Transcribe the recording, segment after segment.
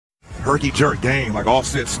herky jerk game, like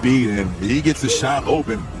offset speed, and he gets the shot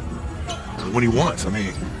open when he wants. I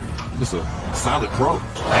mean, just a solid pro.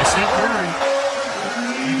 That's Steph Curry.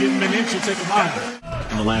 You give him an inch, you take a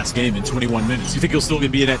mile. In the last game in 21 minutes. You think he'll still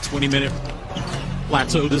be in that 20-minute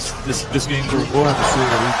plateau this game through? We'll have to see.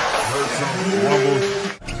 Heard some rumbles.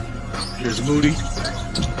 Here's Moody.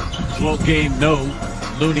 12th game, no.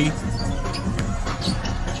 Looney.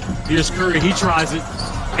 Here's Curry, he tries it.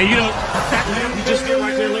 And you know, that layup he just did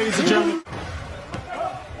right there, ladies and gentlemen.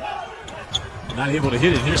 Not able to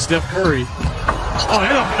hit it. Here's Steph Curry. Oh,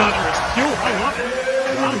 hit up another. I love it.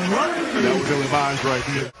 That was Billy Vines right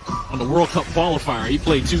here. On the World Cup qualifier, he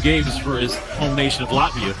played 2 games for his home nation of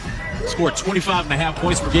Latvia. Scored 25.5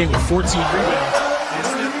 points per game with 14 rebounds. And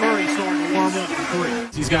Steph Curry starting to warm up for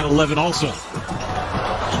 3. He's got 11 also.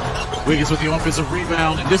 Wiggins with the offensive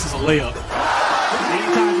rebound, and this is a layup.